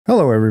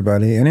Hello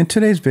everybody, and in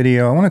today's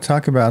video I want to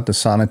talk about the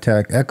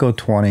Sonnettech Echo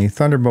 20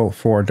 Thunderbolt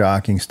 4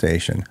 docking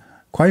station.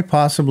 Quite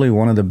possibly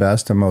one of the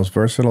best and most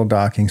versatile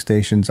docking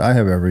stations I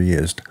have ever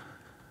used.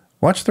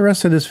 Watch the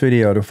rest of this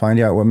video to find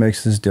out what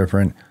makes this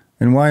different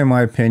and why in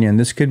my opinion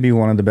this could be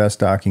one of the best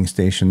docking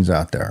stations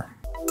out there.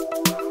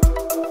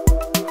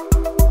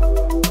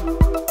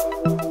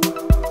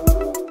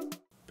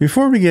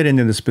 Before we get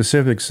into the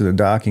specifics of the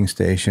docking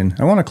station,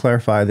 I want to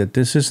clarify that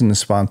this isn't a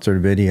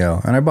sponsored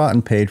video, and I bought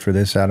and paid for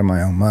this out of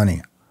my own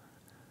money.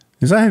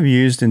 As I have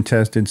used and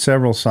tested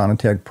several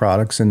Sonnettech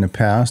products in the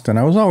past, and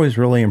I was always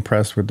really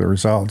impressed with the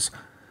results,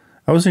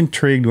 I was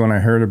intrigued when I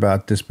heard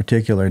about this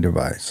particular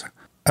device.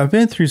 I've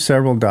been through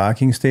several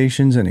docking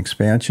stations and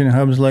expansion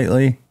hubs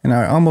lately, and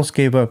I almost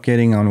gave up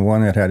getting on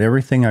one that had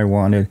everything I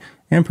wanted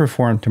and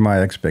performed to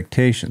my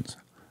expectations.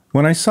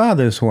 When I saw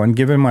this one,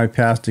 given my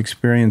past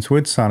experience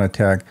with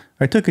Sonnettech,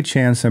 I took a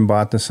chance and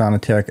bought the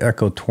Sonnettech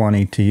Echo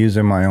 20 to use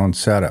in my own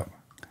setup.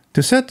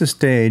 To set the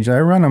stage,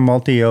 I run a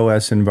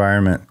multi-OS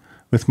environment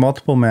with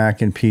multiple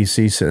Mac and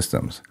PC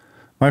systems.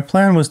 My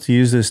plan was to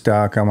use this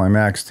dock on my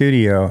Mac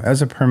Studio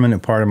as a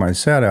permanent part of my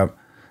setup,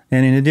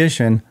 and in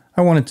addition,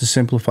 I wanted to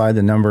simplify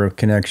the number of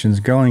connections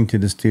going to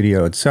the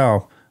studio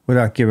itself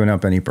without giving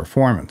up any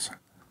performance.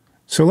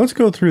 So let's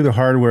go through the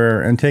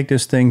hardware and take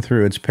this thing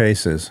through its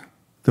paces.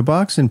 The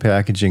box and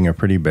packaging are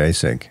pretty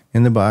basic.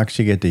 In the box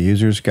you get the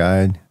user's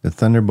guide, the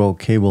Thunderbolt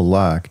cable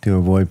lock to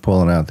avoid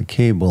pulling out the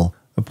cable,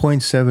 a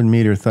 0.7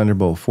 meter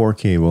Thunderbolt 4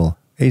 cable,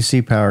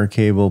 AC power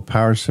cable,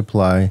 power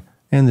supply,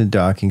 and the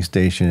docking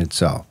station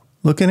itself.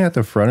 Looking at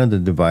the front of the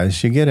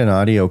device, you get an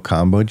audio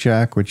combo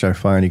jack, which I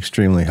find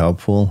extremely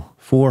helpful.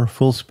 4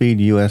 full-speed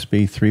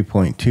USB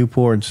 3.2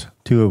 ports,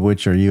 2 of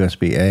which are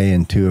USB-A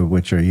and 2 of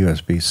which are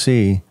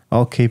USB-C,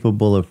 all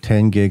capable of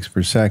 10 gigs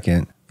per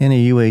second, and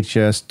a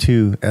UHS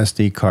 2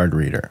 SD card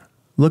reader.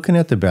 Looking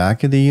at the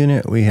back of the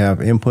unit, we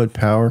have input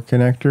power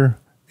connector,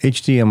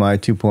 HDMI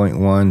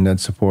 2.1 that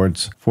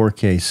supports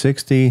 4K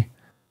 60,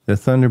 the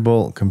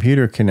Thunderbolt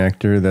computer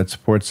connector that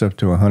supports up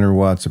to 100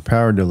 watts of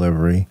power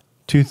delivery,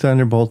 2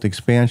 Thunderbolt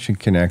expansion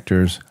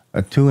connectors,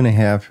 a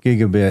 2.5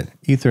 gigabit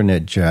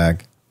Ethernet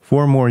jack,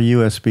 4 more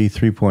USB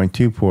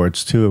 3.2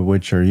 ports, 2 of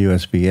which are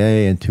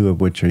USB-A and 2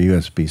 of which are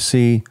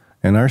USB-C,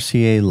 an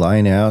RCA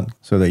line out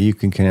so that you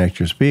can connect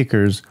your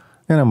speakers,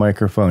 and a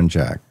microphone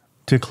jack.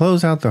 To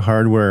close out the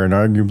hardware, and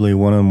arguably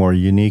one of the more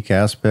unique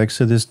aspects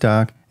of this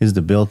dock, is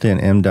the built-in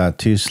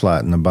M.2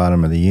 slot in the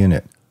bottom of the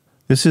unit.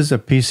 This is a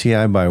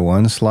PCI by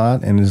 1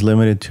 slot and is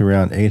limited to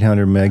around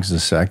 800 megs a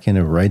second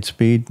of write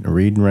speed,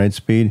 read and write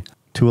speed,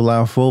 to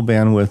allow full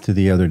bandwidth to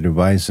the other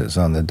devices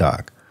on the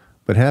dock.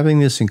 But having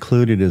this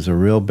included is a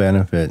real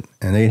benefit,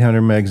 and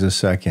 800 megs a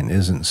second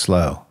isn't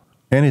slow.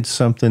 And it's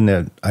something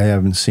that I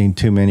haven't seen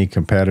too many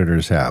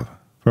competitors have.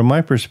 From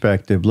my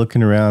perspective,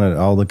 looking around at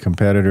all the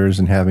competitors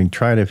and having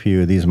tried a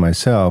few of these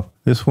myself,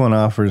 this one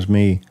offers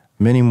me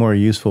many more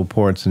useful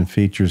ports and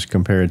features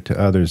compared to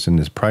others in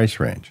this price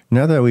range.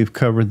 Now that we've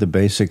covered the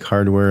basic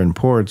hardware and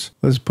ports,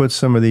 let's put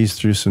some of these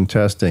through some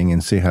testing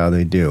and see how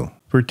they do.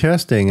 For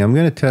testing, I'm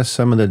going to test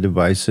some of the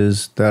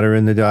devices that are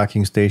in the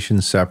docking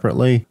station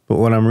separately, but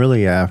what I'm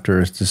really after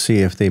is to see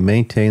if they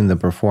maintain the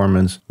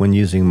performance when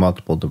using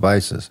multiple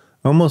devices.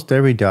 Almost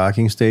every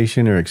docking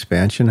station or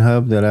expansion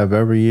hub that I've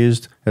ever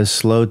used has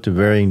slowed to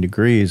varying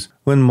degrees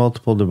when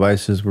multiple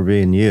devices were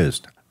being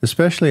used,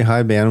 especially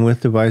high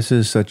bandwidth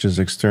devices such as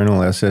external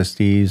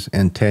SSDs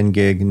and 10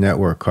 gig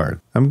network cards.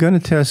 I'm going to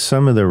test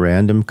some of the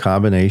random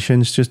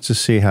combinations just to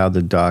see how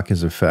the dock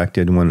is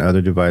affected when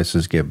other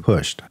devices get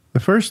pushed.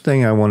 The first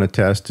thing I want to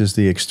test is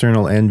the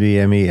external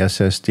NVMe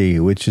SSD,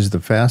 which is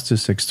the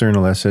fastest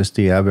external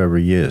SSD I've ever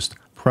used.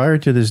 Prior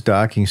to this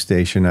docking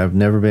station, I've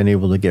never been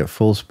able to get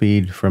full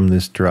speed from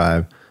this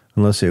drive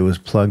unless it was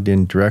plugged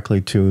in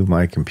directly to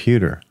my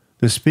computer.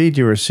 The speed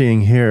you are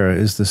seeing here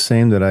is the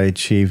same that I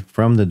achieved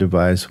from the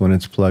device when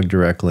it's plugged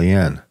directly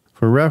in.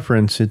 For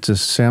reference, it's a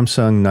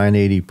Samsung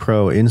 980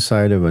 Pro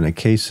inside of an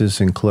Acasis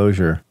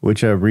enclosure,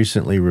 which I've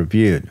recently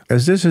reviewed.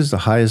 As this is the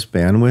highest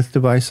bandwidth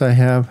device I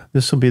have,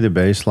 this will be the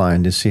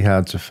baseline to see how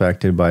it's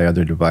affected by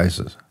other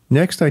devices.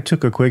 Next, I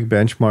took a quick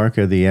benchmark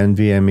of the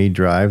NVMe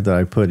drive that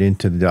I put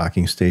into the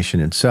docking station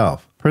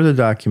itself. Per the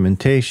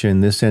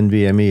documentation, this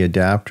NVMe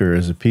adapter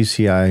is a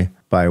PCI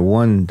by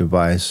 1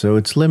 device, so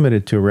it's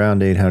limited to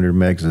around 800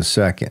 megs a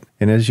second.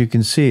 And as you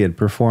can see, it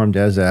performed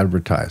as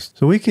advertised.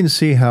 So we can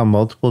see how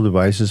multiple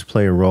devices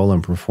play a role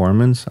in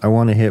performance. I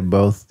want to hit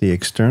both the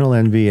external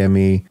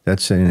NVMe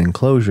that's in an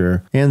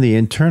enclosure and the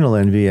internal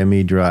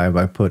NVMe drive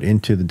I put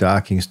into the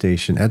docking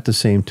station at the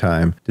same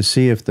time to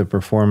see if the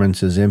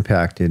performance is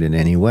impacted in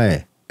any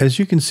way. As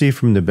you can see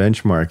from the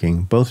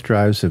benchmarking, both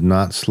drives have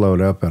not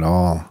slowed up at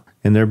all,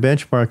 and they're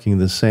benchmarking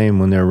the same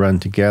when they're run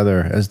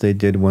together as they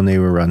did when they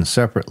were run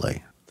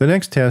separately. The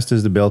next test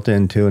is the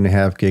built-in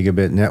 2.5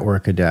 gigabit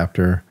network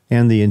adapter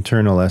and the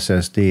internal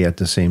SSD at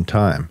the same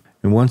time.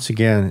 And once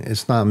again,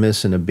 it's not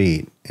missing a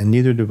beat, and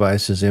neither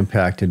device is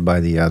impacted by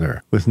the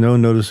other, with no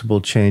noticeable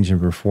change in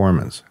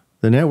performance.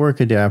 The network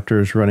adapter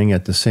is running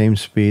at the same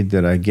speed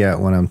that I get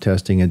when I'm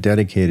testing a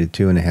dedicated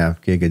 2.5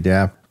 gig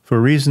adapter.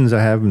 For reasons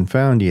I haven't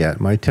found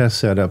yet, my test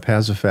setup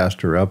has a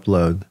faster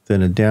upload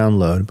than a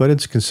download, but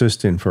it's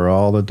consistent for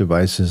all the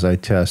devices I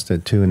test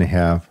at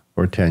 2.5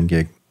 or 10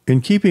 gig.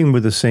 In keeping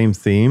with the same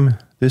theme,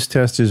 this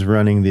test is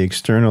running the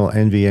external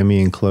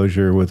NVMe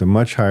enclosure with a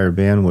much higher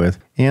bandwidth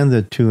and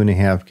the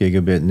 2.5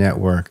 gigabit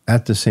network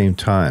at the same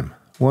time.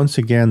 Once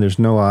again, there's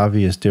no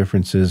obvious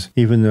differences,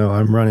 even though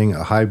I'm running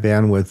a high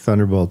bandwidth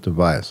Thunderbolt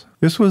device.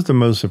 This was the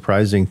most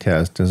surprising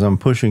test, as I'm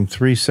pushing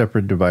 3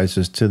 separate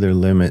devices to their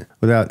limit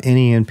without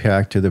any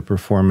impact to the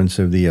performance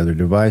of the other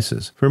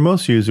devices. For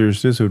most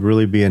users, this would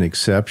really be an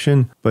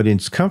exception, but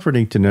it's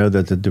comforting to know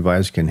that the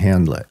device can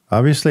handle it.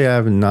 Obviously, I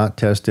have not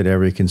tested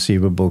every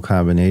conceivable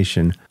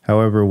combination.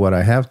 However, what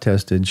I have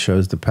tested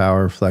shows the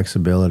power,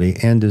 flexibility,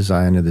 and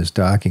design of this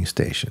docking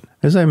station.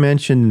 As I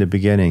mentioned in the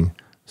beginning,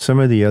 some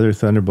of the other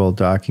Thunderbolt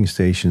docking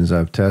stations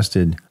I've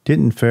tested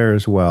didn't fare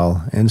as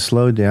well and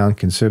slowed down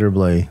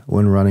considerably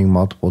when running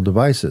multiple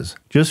devices.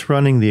 Just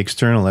running the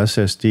external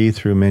SSD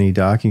through many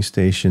docking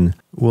station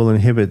will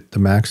inhibit the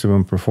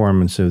maximum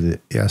performance of the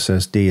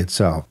SSD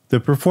itself. The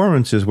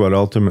performance is what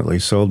ultimately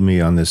sold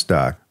me on this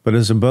dock, but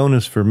as a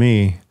bonus for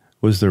me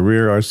was the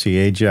rear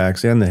RCA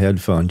jacks and the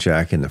headphone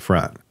jack in the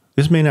front.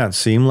 This may not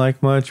seem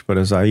like much, but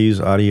as I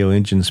use audio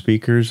engine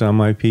speakers on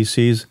my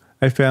PCs,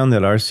 I found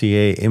that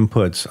RCA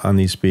inputs on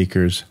these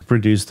speakers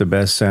produce the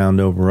best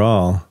sound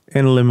overall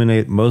and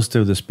eliminate most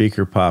of the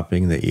speaker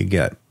popping that you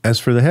get. As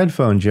for the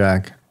headphone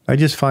jack, I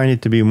just find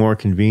it to be more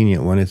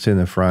convenient when it's in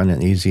the front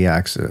and easy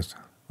access.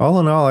 All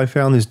in all, I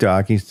found this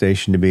docking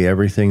station to be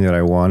everything that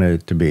I wanted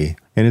it to be,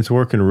 and it's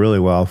working really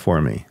well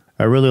for me.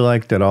 I really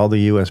like that all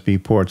the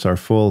USB ports are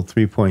full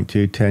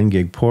 3.2 10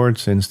 gig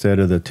ports instead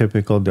of the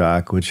typical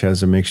dock, which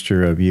has a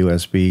mixture of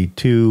USB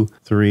 2,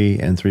 3,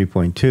 and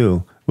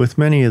 3.2. with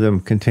many of them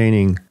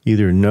containing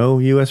either no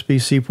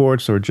USB-C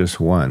ports or just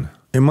one.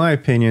 In my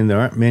opinion, there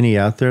aren't many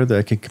out there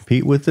that can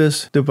compete with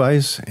this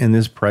device in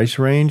this price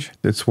range.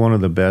 It's one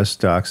of the best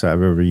docks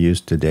I've ever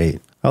used to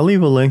date. I'll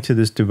leave a link to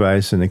this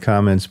device in the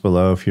comments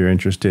below if you're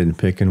interested in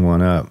picking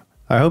one up.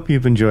 I hope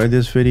you've enjoyed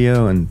this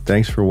video, and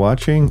thanks for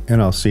watching,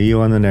 and I'll see you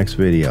on the next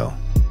video.